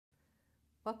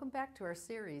Welcome back to our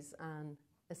series on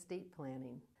estate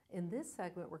planning. In this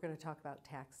segment, we're going to talk about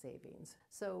tax savings.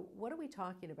 So what are we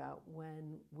talking about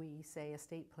when we say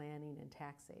estate planning and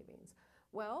tax savings?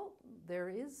 Well, there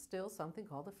is still something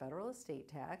called the federal estate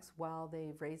tax. While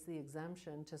they've raised the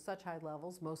exemption to such high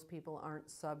levels, most people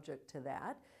aren't subject to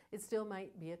that. It still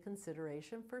might be a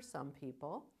consideration for some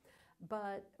people.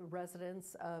 But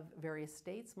residents of various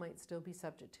states might still be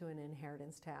subject to an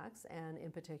inheritance tax, and in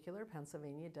particular,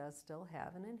 Pennsylvania does still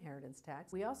have an inheritance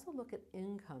tax. We also look at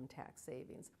income tax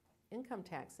savings. Income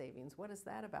tax savings, what is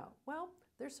that about? Well,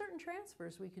 there's certain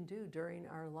transfers we can do during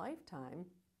our lifetime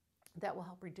that will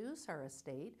help reduce our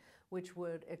estate, which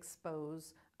would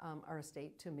expose our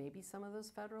estate to maybe some of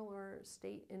those federal or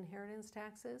state inheritance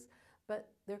taxes. But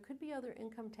there could be other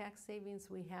income tax savings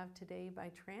we have today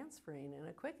by transferring. And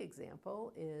a quick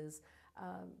example is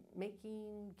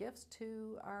making gifts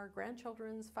to our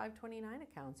grandchildren's 529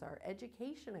 accounts, our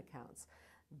education accounts.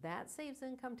 That saves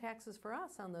income taxes for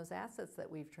us on those assets that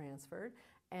we've transferred.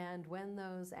 And when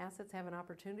those assets have an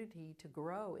opportunity to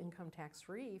grow income tax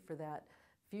free for that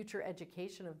future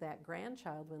education of that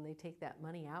grandchild, when they take that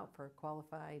money out for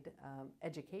qualified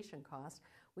education costs,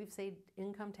 we've saved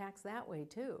income tax that way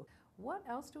too. What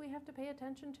else do we have to pay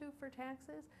attention to for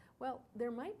taxes? Well, there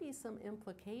might be some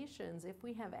implications if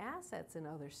we have assets in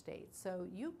other states. So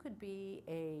you could be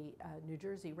a New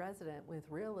Jersey resident with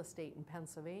real estate in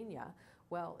Pennsylvania.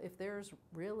 Well, if there's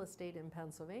real estate in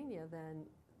Pennsylvania, then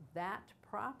that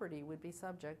property would be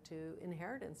subject to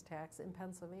inheritance tax in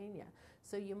Pennsylvania.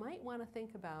 So you might want to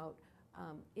think about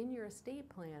in your estate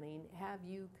planning, have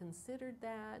you considered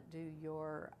that? Do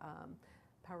your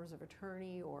powers of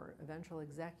attorney or eventual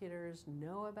executors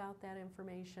know about that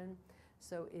information?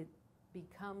 So it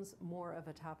becomes more of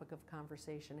a topic of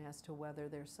conversation as to whether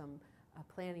there's some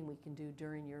planning we can do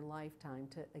during your lifetime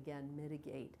to, again,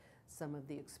 mitigate some of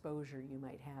the exposure you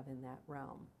might have in that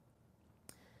realm.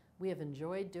 We have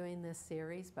enjoyed doing this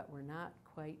series, but we're not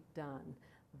quite done.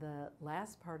 The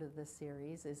last part of this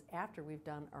series is after we've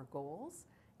done our goals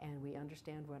and we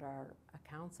understand what our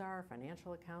accounts are,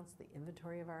 financial accounts, the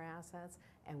inventory of our assets,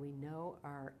 and we know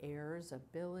our heirs'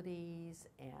 abilities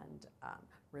and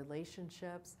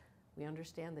relationships. We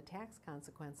understand the tax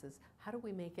consequences. How do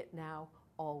we make it now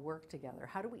all work together?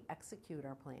 How do we execute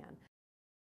our plan?